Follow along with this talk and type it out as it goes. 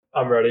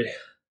I'm ready.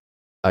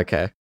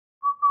 Okay.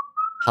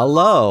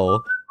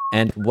 Hello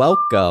and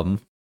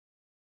welcome.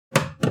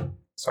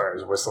 Sorry, I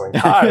was whistling.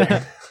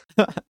 Hi.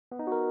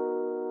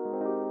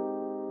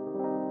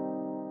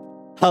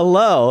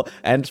 Hello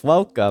and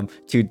welcome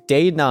to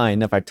day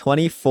 9 of our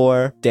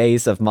 24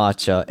 Days of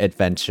Matcha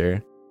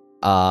adventure.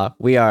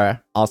 We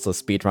are also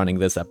speedrunning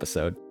this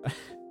episode.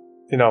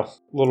 A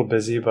little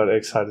busy, but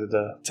excited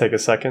to take a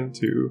second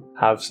to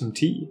have some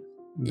tea.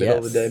 Middle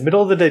of the day.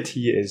 Middle of the day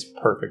tea is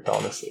perfect,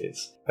 honestly.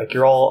 It's like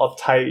you're all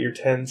uptight, you're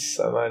tense,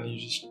 and then you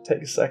just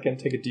take a second,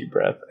 take a deep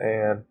breath,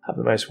 and have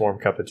a nice warm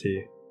cup of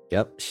tea.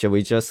 Yep. Should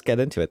we just get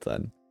into it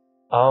then?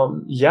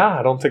 Yeah,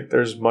 I don't think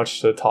there's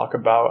much to talk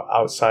about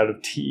outside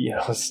of tea.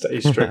 I'll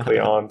stay strictly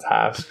on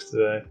task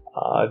today.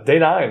 Day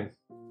 9.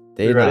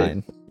 Day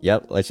 9.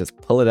 Yep, let's just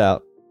pull it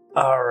out.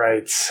 All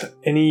right.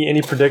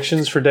 Any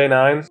predictions for day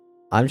 9?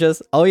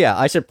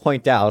 I should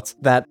point out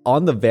that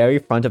on the very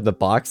front of the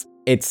box,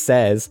 it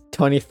says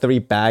 23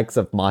 bags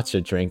of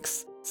matcha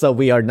drinks. So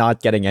we are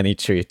not getting any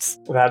treats.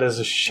 That is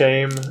a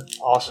shame.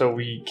 Also,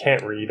 we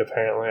can't read,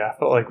 apparently. I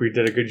felt like we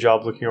did a good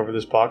job looking over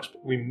this box,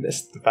 but we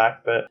missed the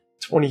fact that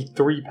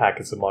 23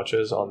 packets of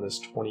matchas on this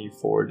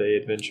 24-day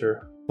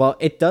adventure. Well,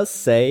 it does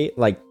say,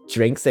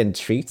 drinks and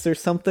treats or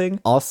something,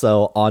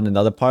 also on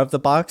another part of the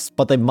box,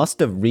 but they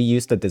must have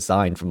reused the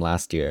design from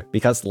last year,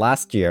 because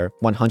last year,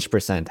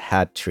 100%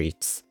 had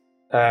treats.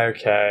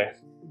 Okay.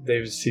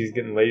 He's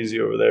getting lazy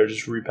over there,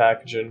 just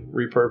repackaging,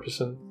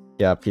 repurposing.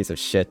 Yeah, piece of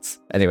shit.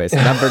 Anyways,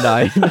 number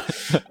 9.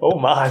 Oh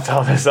my,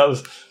 Thomas, that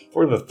was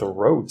for the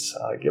throats.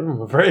 Give them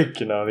a break,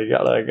 they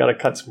gotta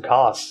cut some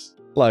costs.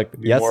 Look,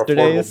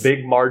 yesterday's...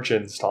 Big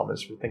margins,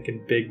 Thomas. We're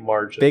thinking big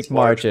margins. Big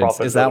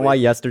margins. Is that why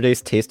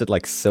yesterday's tasted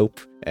like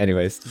soap?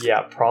 Anyways.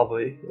 Yeah,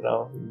 probably.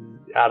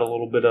 Add a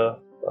little bit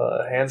of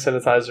hand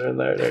sanitizer in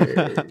there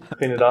to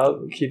clean it up,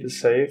 keep it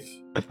safe.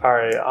 All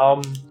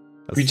right.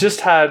 We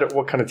just had...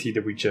 What kind of tea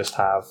did we just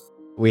have?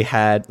 We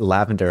had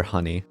lavender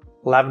honey.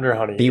 Lavender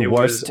honey. The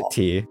worst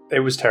tea. It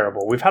was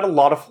terrible. We've had a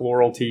lot of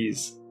floral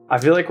teas. I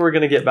feel like we're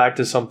going to get back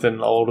to something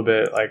a little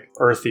bit,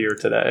 earthier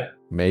today.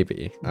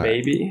 Maybe.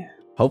 Maybe.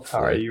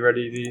 Hopefully. All right, you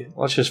ready?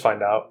 Let's just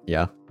find out.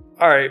 Yeah.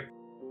 All right.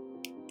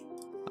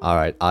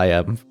 I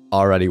am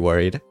already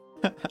worried.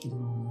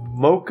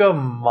 Mocha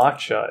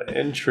Matcha.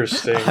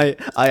 Interesting.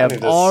 I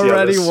am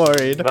already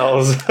worried.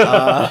 Smells.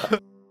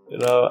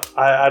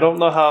 I don't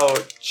know how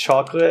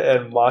chocolate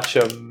and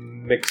matcha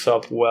mix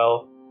up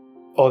well.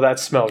 Oh, that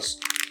smells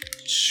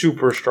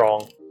super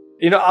strong.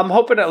 I'm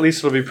hoping at least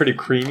it'll be pretty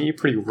creamy,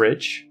 pretty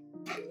rich.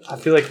 I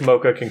feel like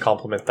mocha can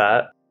complement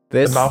that.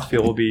 The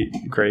mouthfeel will be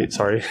great.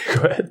 Sorry,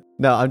 go ahead.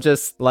 No, I'm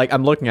just,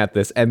 I'm looking at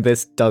this, and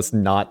this does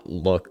not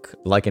look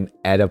like an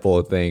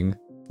edible thing.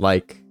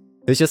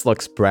 This just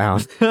looks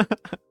brown.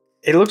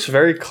 It looks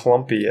very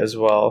clumpy as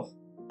well.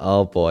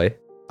 Oh boy.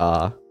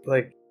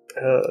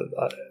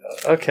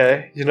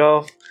 Okay,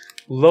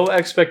 low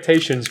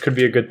expectations could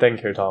be a good thing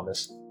here,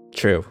 Thomas.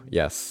 True,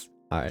 yes.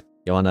 Alright,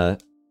 you wanna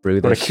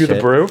brew this Wanna cue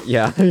the brew?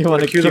 Yeah, you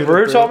wanna cue the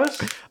brew,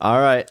 Thomas?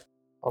 Alright.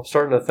 I'm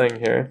starting a thing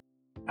here.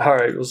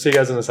 Alright, we'll see you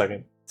guys in a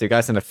second. See you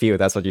guys in a few,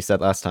 that's what you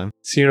said last time.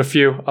 See you in a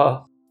few.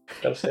 Oh,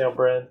 gotta stay on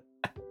brand.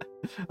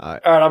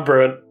 Alright, I'm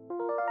brewing.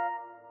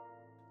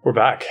 We're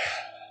back.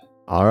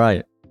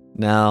 Alright.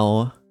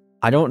 Now,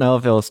 I don't know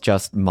if it was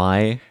just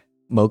my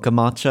Mocha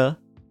Matcha,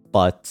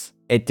 but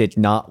it did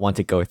not want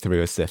to go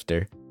through a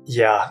sifter.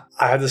 Yeah,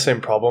 I had the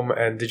same problem.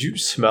 And did you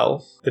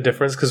smell the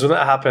difference? Because when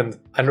that happened,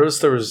 I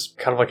noticed there was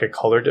kind of like a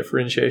color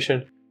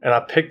differentiation. And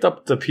I picked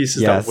up the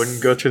pieces that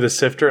wouldn't go through the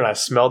sifter, and I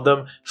smelled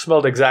them.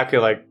 Smelled exactly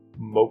like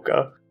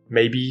mocha.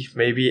 Maybe.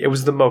 It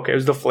was the mocha. It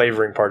was the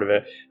flavoring part of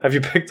it. Have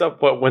you picked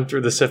up what went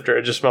through the sifter?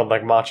 It just smelled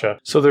like matcha.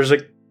 So there's a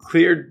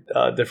clear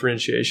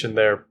differentiation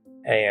there.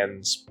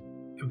 And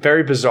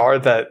very bizarre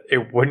that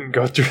it wouldn't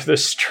go through the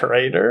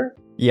strainer.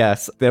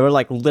 Yes, they were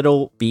like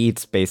little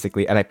beads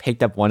basically, and I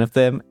picked up one of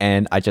them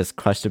and I just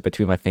crushed it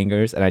between my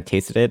fingers and I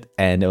tasted it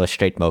and it was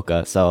straight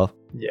mocha. So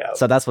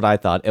that's what I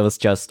thought. It was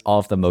just all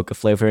of the mocha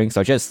flavoring.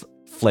 So I just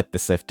flipped the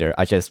sifter.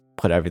 I just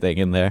put everything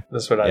in there.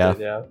 That's what I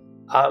did, yeah.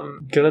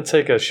 I'm gonna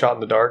take a shot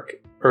in the dark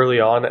early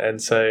on and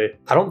say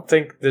I don't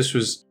think this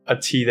was a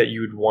tea that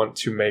you would want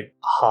to make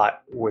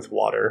hot with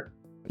water.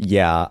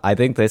 Yeah, I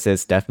think this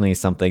is definitely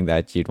something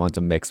that you'd want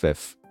to mix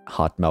with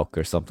hot milk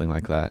or something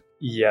like that.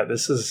 Yeah,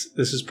 this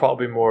is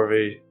probably more of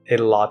a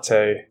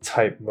latte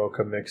type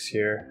mocha mix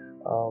here.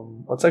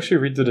 Let's actually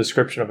read the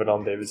description of it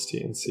on David's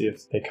Tea and see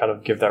if they kind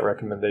of give that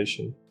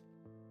recommendation.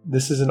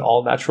 This is an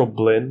all-natural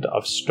blend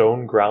of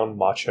stone ground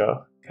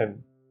matcha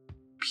and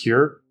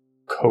pure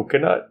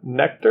coconut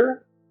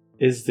nectar.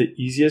 Is the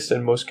easiest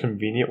and most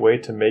convenient way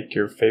to make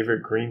your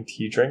favorite green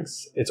tea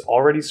drinks. It's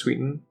already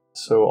sweetened,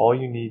 so all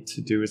you need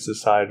to do is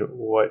decide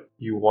what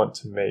you want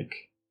to make.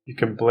 You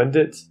can blend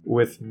it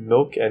with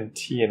milk and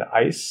tea and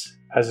ice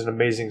as an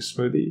amazing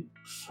smoothie,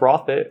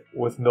 froth it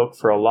with milk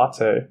for a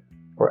latte,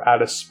 or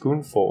add a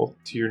spoonful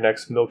to your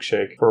next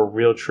milkshake for a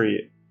real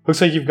treat.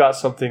 Looks like you've got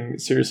something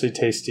seriously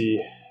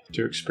tasty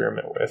to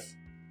experiment with.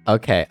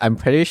 Okay, I'm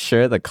pretty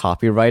sure the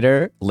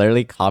copywriter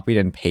literally copied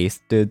and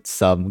pasted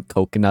some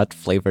coconut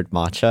flavored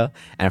matcha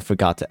and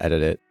forgot to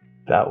edit it.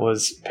 That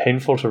was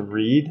painful to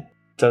read.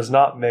 Does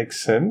not make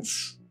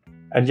sense.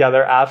 And yeah,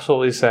 they're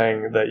absolutely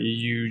saying that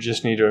you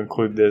just need to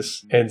include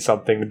this in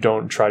something.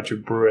 Don't try to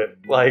brew it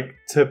like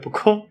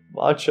typical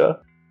matcha.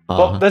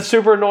 But that's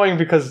super annoying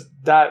because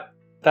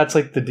that's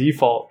like the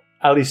default,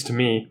 at least to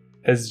me,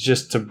 is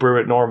just to brew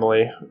it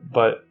normally.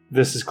 But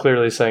this is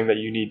clearly saying that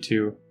you need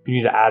to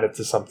add it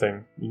to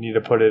something. You need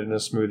to put it in a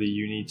smoothie.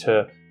 You need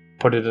to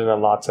put it in a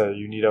latte.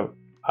 You need to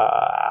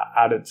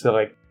add it to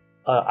like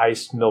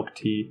iced milk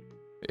tea.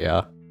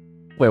 Yeah.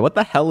 Wait, what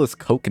the hell is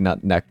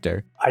coconut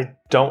nectar? I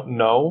don't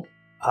know.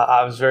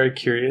 I was very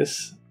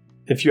curious.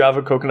 If you have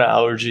a coconut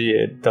allergy,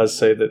 it does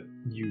say that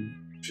you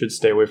should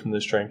stay away from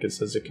this drink. It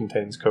says it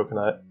contains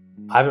coconut.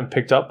 I haven't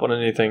picked up on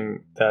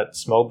anything that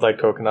smelled like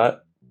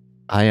coconut.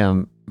 I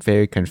am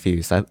very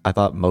confused. I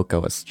thought mocha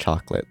was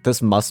chocolate.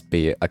 This must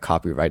be a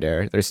copyright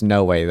error. There's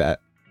no way that...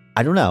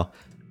 I don't know.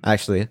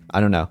 Actually, I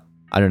don't know.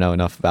 I don't know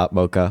enough about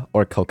mocha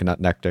or coconut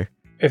nectar.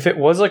 If it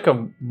was like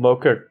a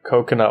mocha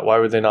coconut, why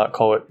would they not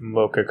call it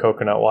mocha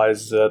coconut? Why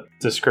is the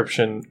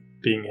description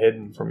being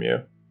hidden from you?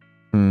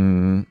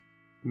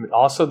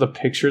 Also, the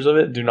pictures of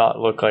it do not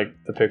look like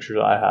the pictures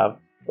I have.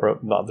 Or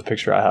not the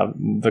picture I have.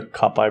 The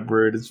cup I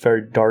brewed. It's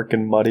very dark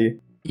and muddy.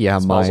 Yeah,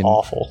 it smells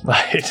awful.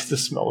 The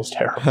smell is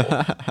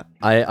terrible.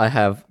 I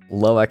have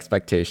low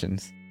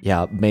expectations.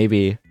 Yeah,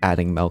 maybe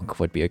adding milk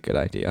would be a good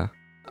idea.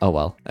 Oh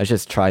well, let's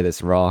just try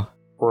this raw.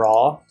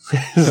 Raw?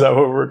 Is that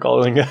what we're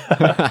calling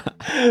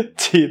it?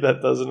 Tea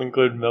that doesn't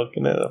include milk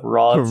in it?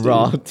 Raw tea?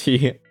 Raw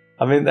tea.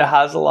 I mean, it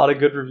has a lot of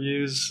good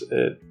reviews.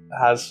 It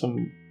has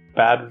some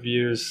bad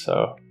reviews,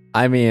 so...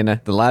 I mean,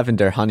 the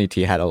lavender honey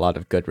tea had a lot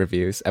of good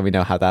reviews, and we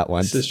know how that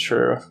went. This is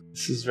true.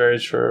 This is very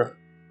true.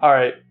 All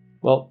right.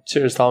 Well,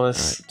 cheers,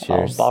 Thomas. Right,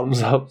 cheers.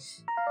 Bottoms up.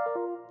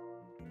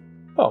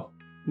 Oh,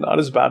 not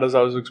as bad as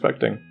I was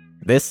expecting.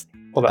 This?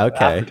 Well, that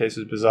okay. aftertaste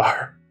is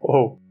bizarre.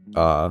 Whoa.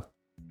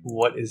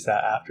 What is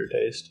that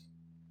aftertaste?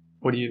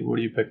 What are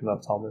you picking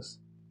up, Thomas?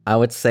 I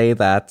would say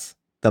that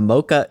the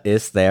mocha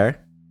is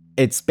there.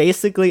 It's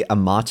basically a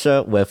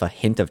matcha with a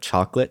hint of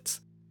chocolate,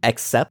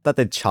 except that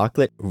the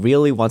chocolate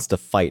really wants to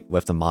fight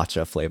with the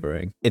matcha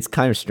flavoring. It's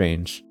kind of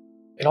strange.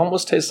 It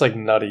almost tastes like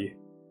nutty.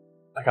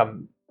 Like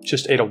I'm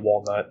just ate a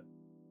walnut.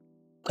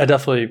 I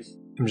definitely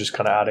am just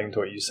kind of adding to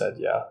what you said.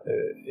 Yeah,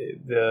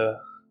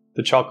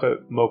 the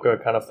chocolate mocha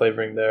kind of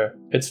flavoring there.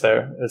 It's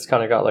there. It's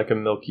kind of got like a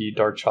milky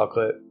dark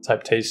chocolate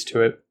type taste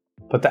to it.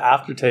 But the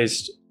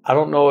aftertaste, I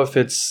don't know if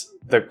it's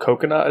the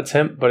coconut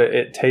attempt, but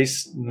it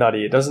tastes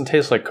nutty. It doesn't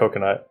taste like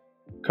coconut.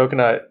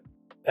 Coconut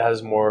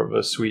has more of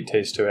a sweet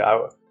taste to it.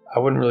 I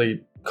wouldn't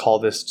really call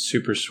this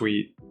super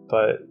sweet,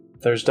 but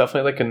there's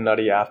definitely like a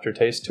nutty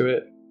aftertaste to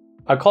it.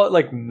 I call it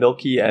like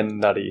milky and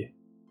nutty.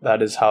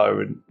 That is how I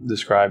would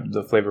describe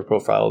the flavor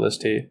profile of this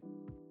tea.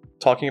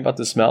 Talking about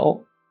the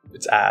smell,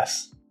 it's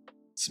ass.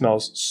 It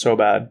smells so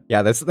bad.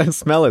 Yeah, the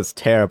smell is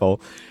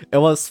terrible. It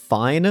was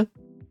fine.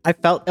 I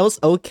felt it was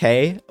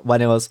okay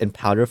when it was in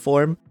powder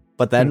form,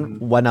 but then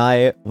when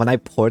I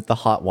poured the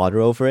hot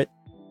water over it,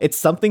 it's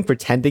something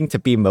pretending to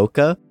be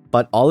mocha,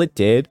 but all it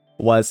did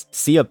was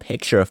see a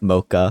picture of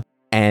mocha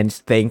and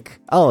think,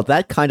 oh,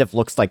 that kind of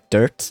looks like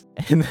dirt,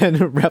 and then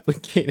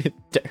replicated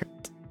dirt.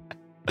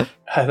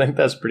 I think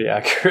that's pretty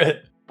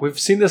accurate. We've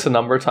seen this a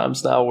number of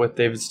times now with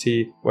David's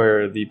tea,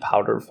 where the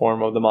powder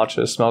form of the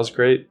matcha smells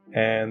great,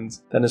 and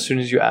then as soon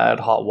as you add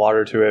hot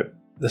water to it,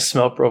 the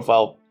smell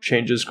profile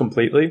changes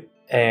completely,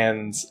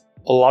 and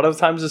a lot of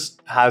times this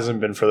hasn't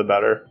been for the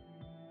better.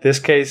 This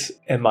case,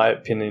 in my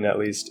opinion at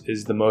least,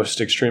 is the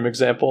most extreme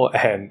example,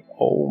 and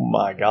oh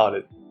my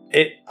god,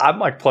 I'm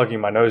like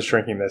plugging my nose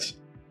drinking this.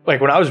 Like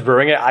when I was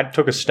brewing it, I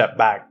took a step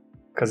back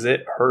because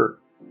it hurt.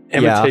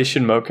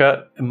 Imitation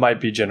mocha, it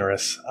might be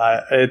generous.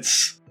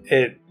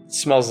 It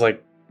smells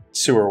like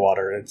sewer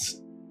water.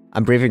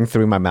 I'm breathing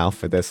through my mouth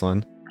for this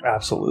one.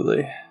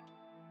 Absolutely.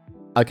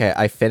 Okay,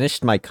 I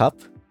finished my cup.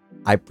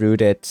 I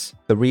brewed it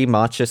 3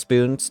 matcha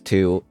spoons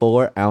to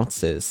 4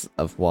 ounces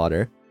of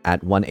water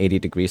at 180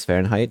 degrees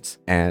Fahrenheit,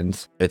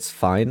 and it's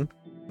fine.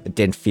 It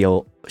didn't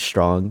feel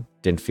strong,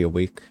 didn't feel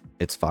weak.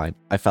 It's fine.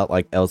 I felt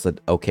like it was an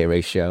okay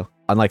ratio,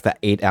 unlike the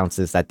 8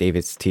 ounces that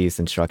David's tea's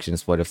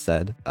instructions would have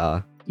said.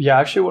 Yeah,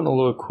 I actually went a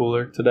little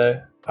cooler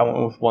today. I went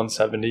with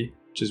 170,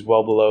 which is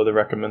well below the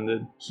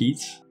recommended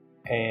heat.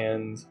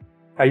 And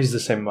I used the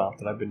same amount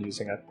that I've been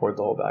using. I poured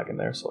the whole bag in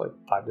there, so like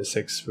 5 to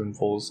 6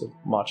 spoonfuls of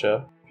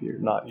matcha if you're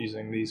not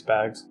using these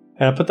bags.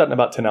 And I put that in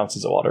about 10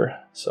 ounces of water.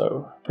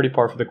 So pretty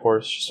par for the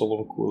course, just a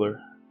little cooler.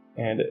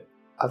 And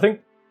I think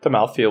the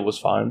mouthfeel was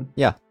fine.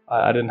 Yeah.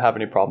 I didn't have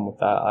any problem with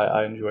that.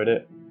 I enjoyed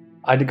it.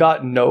 I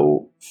got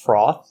no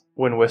froth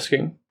when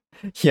whisking.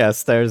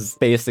 Yes, there's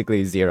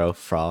basically zero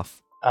froth.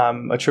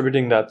 I'm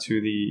attributing that to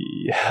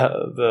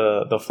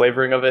the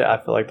flavoring of it. I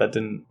feel like that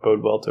didn't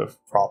bode well to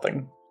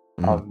frothing,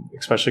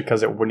 especially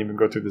because it wouldn't even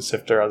go through the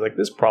sifter. I was like,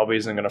 this probably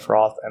isn't going to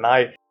froth, and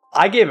I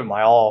I gave it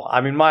my all.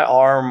 I mean, my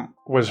arm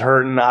was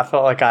hurting. I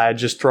felt like I had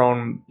just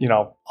thrown,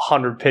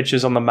 100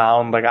 pitches on the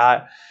mound. Like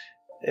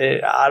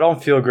I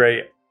don't feel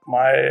great.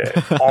 My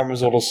arm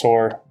was a little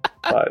sore,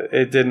 but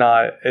it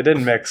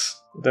didn't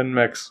mix. It didn't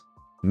mix.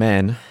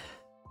 Man.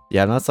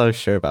 Yeah, I'm not so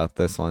sure about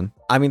this one.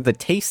 I mean, the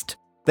taste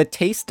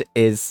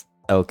is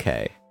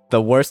okay.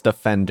 The worst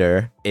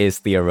offender is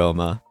the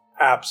aroma.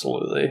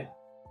 Absolutely.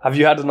 Have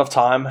you had enough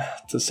time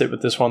to sit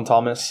with this one,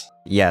 Thomas?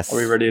 Yes. Are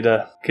we ready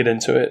to get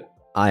into it?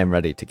 I am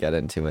ready to get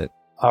into it.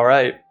 All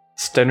right.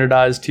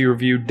 Standardized tea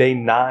review day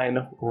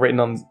 9, written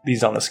on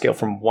these on a scale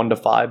from 1 to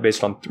 5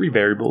 based on 3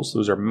 variables.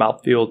 Those are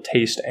mouthfeel,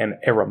 taste, and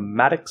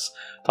aromatics.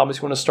 Thomas,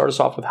 you want to start us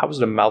off with how was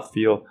the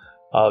mouthfeel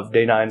of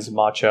day 9's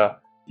matcha,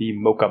 the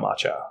Mocha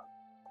Matcha?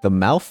 The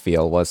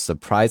mouthfeel was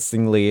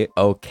surprisingly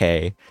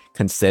okay,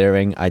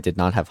 considering I did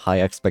not have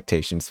high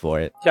expectations for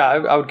it. Yeah,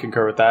 I would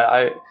concur with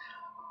that.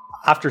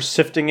 After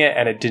sifting it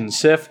and it didn't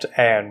sift,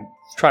 and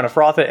trying to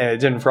froth it and it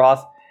didn't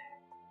froth,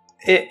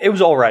 it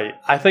was all right.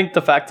 I think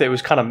the fact that it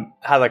was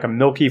had like a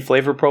milky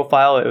flavor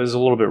profile, it was a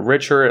little bit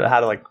richer.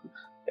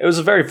 It was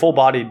a very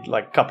full-bodied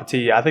like cup of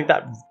tea. I think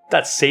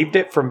that saved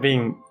it from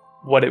being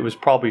what it was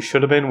probably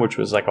should have been, which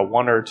was like a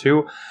 1 or a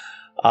 2.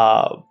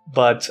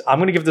 But I'm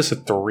gonna give this a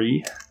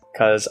 3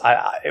 because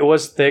it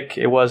was thick.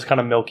 It was kind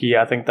of milky.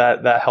 I think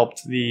that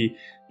helped the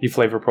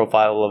flavor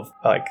profile of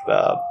like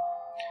the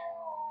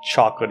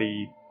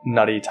chocolatey,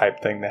 nutty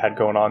type thing they had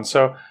going on.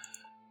 So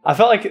I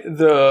felt like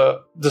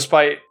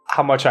despite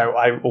how much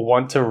I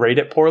want to rate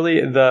it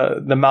poorly,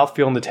 the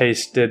mouthfeel and the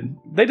taste did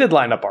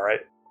line up all right.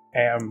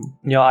 And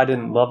I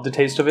didn't love the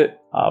taste of it,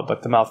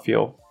 but the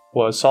mouthfeel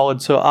was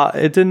solid. So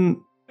it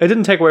didn't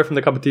take away from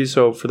the cup of tea.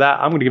 So for that,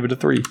 I'm going to give it a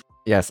 3.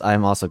 Yes,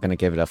 I'm also going to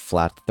give it a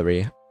flat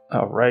 3.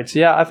 All right. So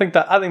yeah, I think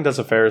that's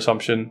a fair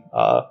assumption.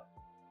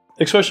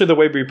 Especially the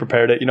way we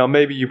prepared it.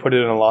 Maybe you put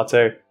it in a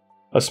latte,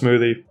 a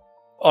smoothie.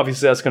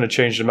 Obviously, that's going to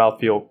change the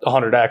mouthfeel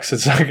 100x.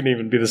 It's not going to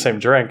even be the same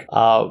drink.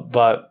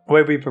 But the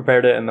way we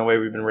prepared it and the way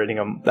we've been rating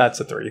them, that's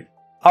a 3.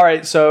 All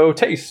right, so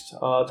taste.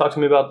 Talk to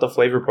me about the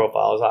flavor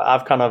profiles.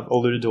 I've kind of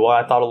alluded to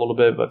what I thought a little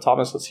bit, but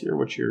Thomas, let's hear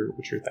what you're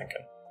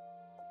thinking.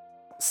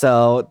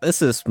 So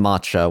this is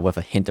matcha with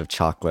a hint of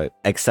chocolate,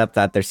 except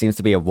that there seems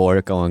to be a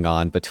war going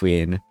on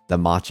between the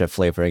matcha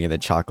flavoring and the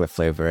chocolate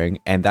flavoring,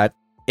 and that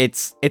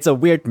it's a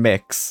weird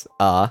mix.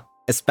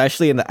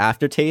 Especially in the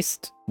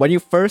aftertaste. When you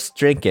first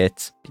drink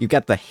it, you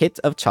get the hit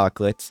of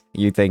chocolate.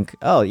 You think,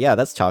 oh yeah,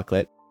 that's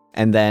chocolate.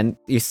 And then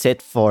you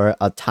sit for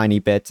a tiny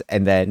bit,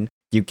 and then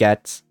you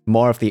get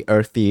more of the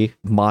earthy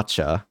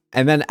matcha.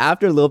 And then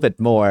after a little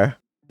bit more,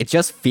 it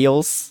just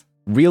feels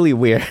really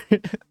weird.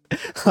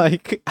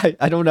 Like,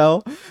 I don't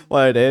know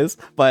what it is,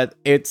 but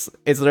it's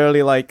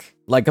literally like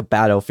a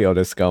battlefield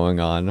is going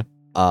on.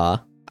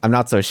 I'm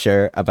not so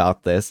sure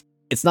about this.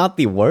 It's not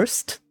the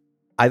worst.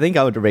 I think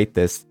I would rate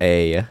this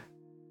a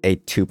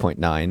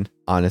 2.9,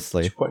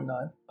 honestly.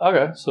 2.9.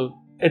 Okay, so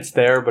it's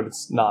there, but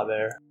it's not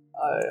there.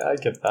 I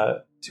get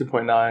that.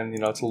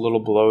 2.9, it's a little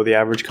below the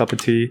average cup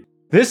of tea.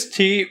 This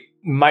tea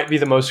might be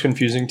the most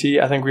confusing tea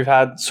I think we've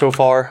had so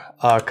far,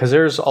 because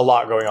there's a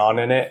lot going on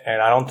in it,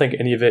 and I don't think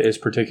any of it is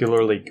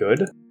particularly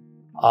good.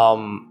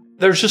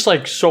 There's just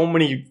like so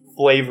many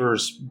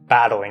flavors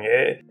battling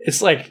it.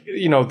 It's like,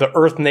 the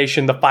Earth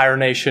Nation, the Fire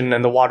Nation,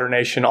 and the Water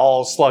Nation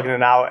all slugging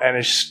it out, and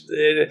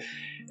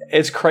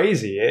it's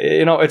crazy.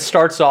 It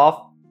starts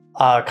off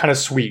kind of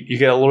sweet. You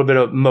get a little bit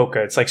of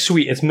mocha. It's like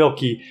sweet. It's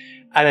milky.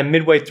 And then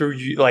midway through,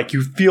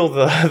 you feel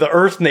the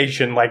Earth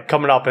Nation like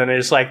coming up, and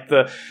it's like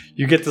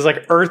you get this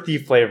like earthy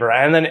flavor,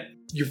 and then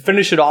you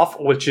finish it off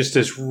with just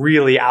this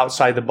really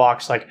outside the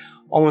box, like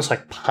almost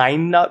like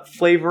pine nut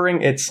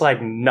flavoring. It's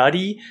like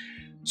nutty.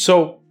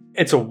 So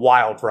it's a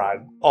wild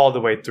ride all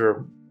the way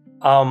through.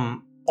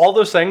 All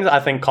those things I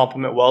think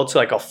complement well to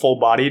like a full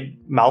bodied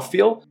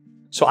mouthfeel.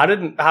 So I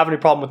didn't have any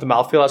problem with the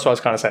mouthfeel. That's what I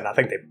was kind of saying. I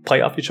think they play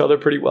off each other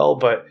pretty well,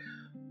 but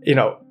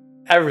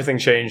everything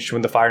changed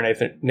when the Fire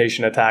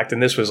Nation attacked,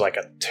 and this was like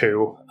a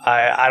 2.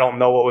 I don't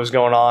know what was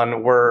going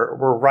on. We're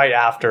right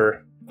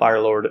after Fire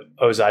Lord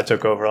Ozai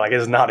took over. Like,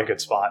 it's not a good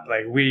spot.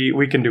 Like,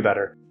 we can do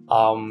better.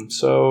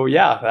 So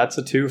yeah, that's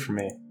a 2 for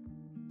me.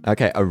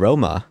 Okay,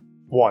 aroma.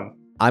 1.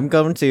 I'm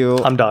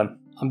done.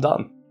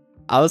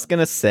 I was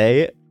gonna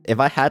say, if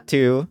I had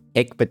to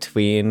pick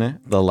between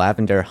the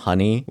lavender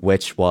honey,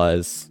 which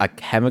was a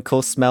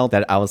chemical smell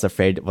that I was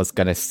afraid was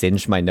gonna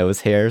singe my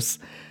nose hairs,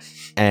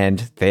 and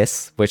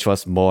this, which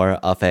was more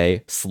of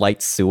a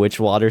slight sewage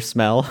water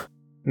smell.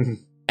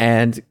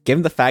 And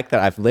given the fact that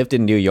I've lived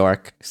in New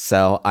York,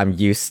 so I'm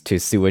used to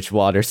sewage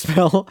water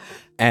smell,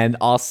 and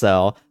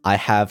also I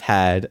have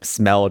had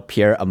smelled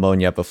pure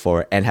ammonia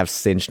before and have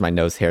singed my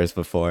nose hairs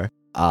before.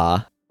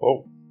 I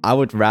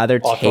would rather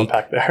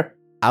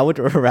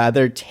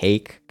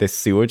take the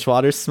sewage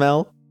water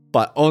smell,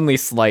 but only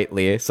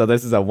slightly. So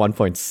this is a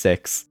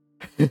 1.6.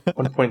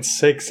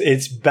 1.6.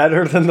 It's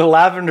better than the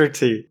lavender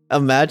tea.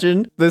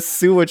 Imagine the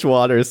sewage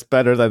water is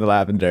better than the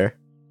lavender.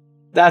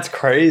 That's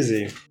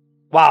crazy.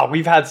 Wow,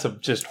 we've had some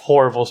just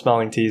horrible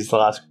smelling teas the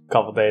last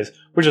couple days,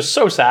 which is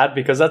so sad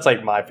because that's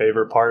like my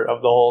favorite part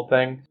of the whole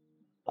thing.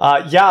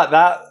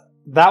 Yeah,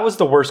 that was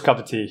the worst cup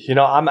of tea.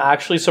 I'm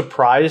actually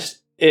surprised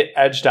it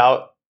edged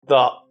out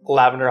the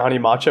lavender honey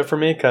matcha for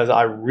me because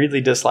I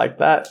really disliked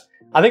that.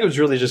 I think it was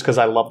really just because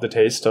I love the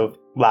taste of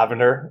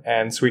lavender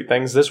and sweet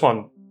things. This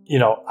one,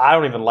 I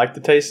don't even like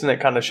the taste and it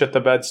kind of shit the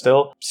bed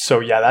still. So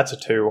yeah, that's a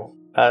 2.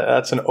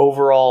 That's an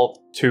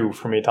overall 2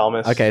 for me,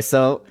 Thomas. Okay,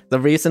 so the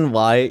reason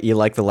why you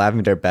like the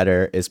lavender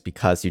better is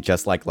because you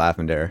just like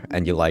lavender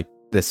and you like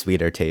the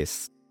sweeter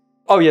taste.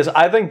 Oh yes,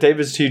 I think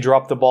David's Tea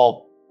dropped the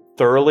ball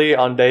thoroughly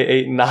on day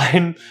 8 and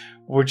 9,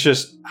 which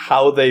is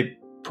how they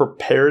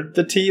prepared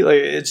the tea. Like,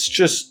 it's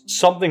just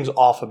something's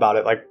off about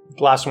it. Like,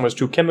 the last one was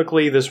too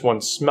chemically. This one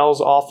smells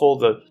awful.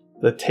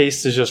 The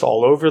taste is just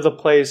all over the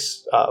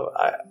place.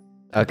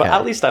 Okay. But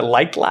at least I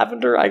liked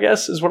lavender, I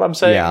guess, is what I'm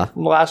saying. Yeah.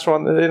 The last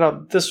one,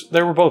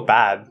 they were both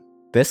bad.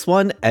 This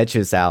one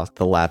edges out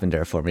the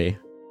lavender for me.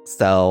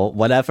 So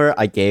whatever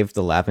I gave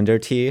the lavender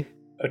tea,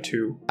 a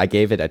 2. I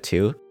gave it a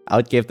 2. I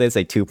would give this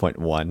a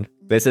 2.1.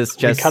 This is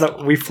just...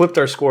 We flipped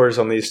our scores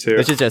on these two.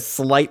 This is just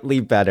slightly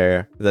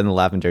better than the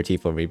lavender tea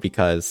for me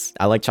because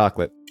I like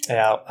chocolate.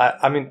 Yeah,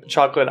 I mean,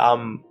 chocolate,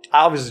 I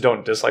obviously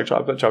don't dislike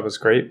chocolate. Chocolate's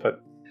great,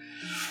 but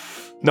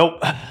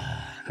nope,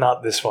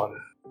 not this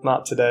one.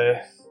 Not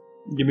today.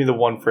 Give me the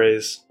one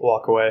phrase,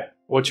 walk away.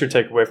 What's your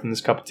takeaway from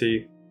this cup of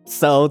tea?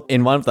 So,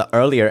 in one of the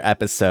earlier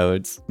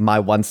episodes, my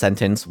one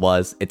sentence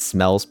was, it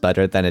smells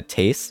better than it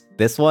tastes.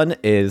 This one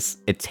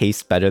is, it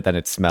tastes better than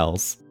it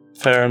smells.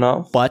 Fair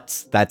enough.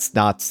 But that's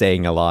not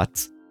saying a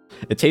lot.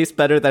 It tastes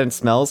better than it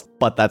smells,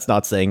 but that's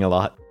not saying a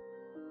lot.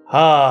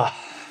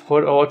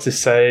 What to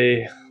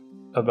say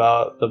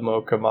about the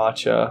Mocha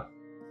Matcha?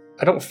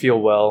 I don't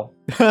feel well.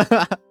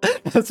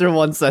 That's your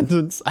one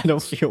sentence. I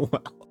don't feel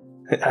well.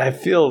 I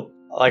feel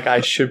like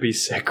I should be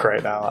sick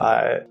right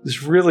now.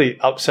 It's really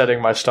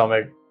upsetting my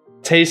stomach.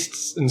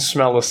 Tastes and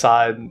smell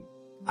aside,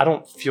 I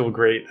don't feel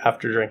great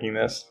after drinking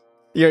this.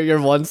 Your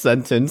one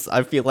sentence,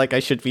 I feel like I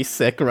should be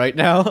sick right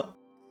now.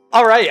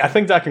 All right, I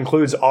think that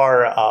concludes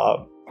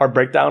our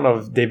breakdown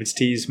of David's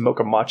Tea's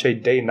Mocha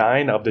Matcha Day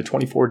 9 of the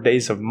 24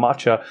 Days of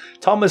Matcha.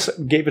 Thomas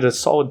gave it a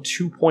solid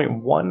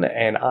 2.1,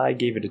 and I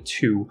gave it a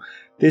 2.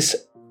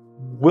 This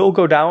will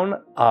go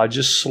down,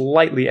 just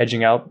slightly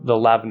edging out the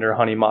Lavender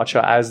Honey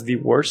Matcha as the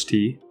worst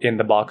tea in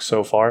the box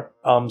so far.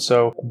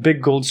 So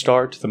big gold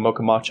star to the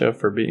Mocha Matcha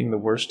for being the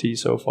worst tea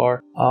so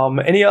far.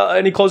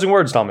 Any closing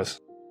words, Thomas?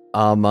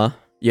 I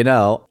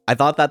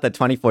thought that the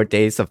 24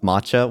 Days of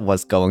Matcha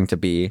was going to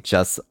be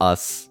just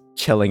us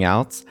chilling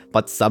out,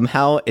 but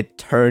somehow it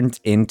turned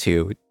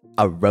into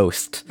a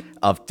roast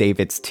of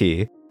David's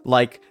tea.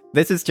 Like,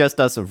 this is just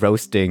us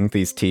roasting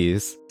these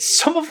teas.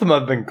 Some of them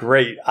have been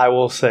great, I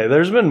will say.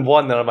 There's been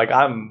one that I'm like,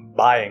 I'm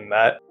buying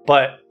that.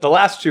 But the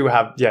last two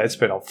it's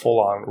been a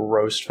full-on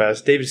roast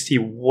fest. David's Tea,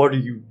 what are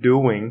you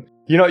doing?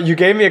 You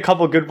gave me a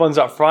couple good ones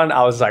up front.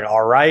 I was like,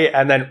 all right.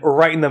 And then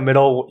right in the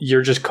middle,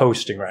 you're just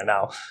coasting right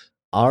now.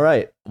 All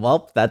right.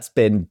 Well, that's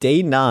been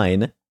day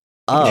 9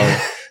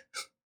 of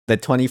the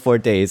 24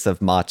 Days of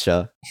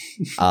Matcha.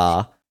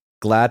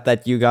 Glad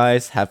that you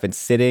guys have been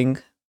sitting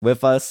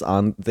with us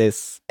on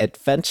this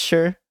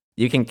adventure.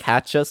 You can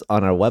catch us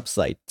on our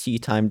website,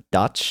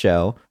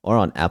 teatime.show, or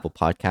on Apple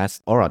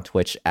Podcasts, or on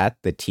Twitch at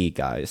The Tea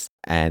Guys.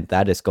 And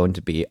that is going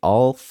to be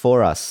all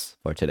for us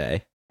for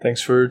today.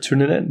 Thanks for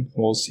tuning in.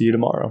 We'll see you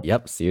tomorrow.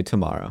 Yep, see you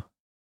tomorrow.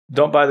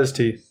 Don't buy this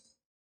tea.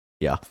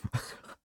 Yeah.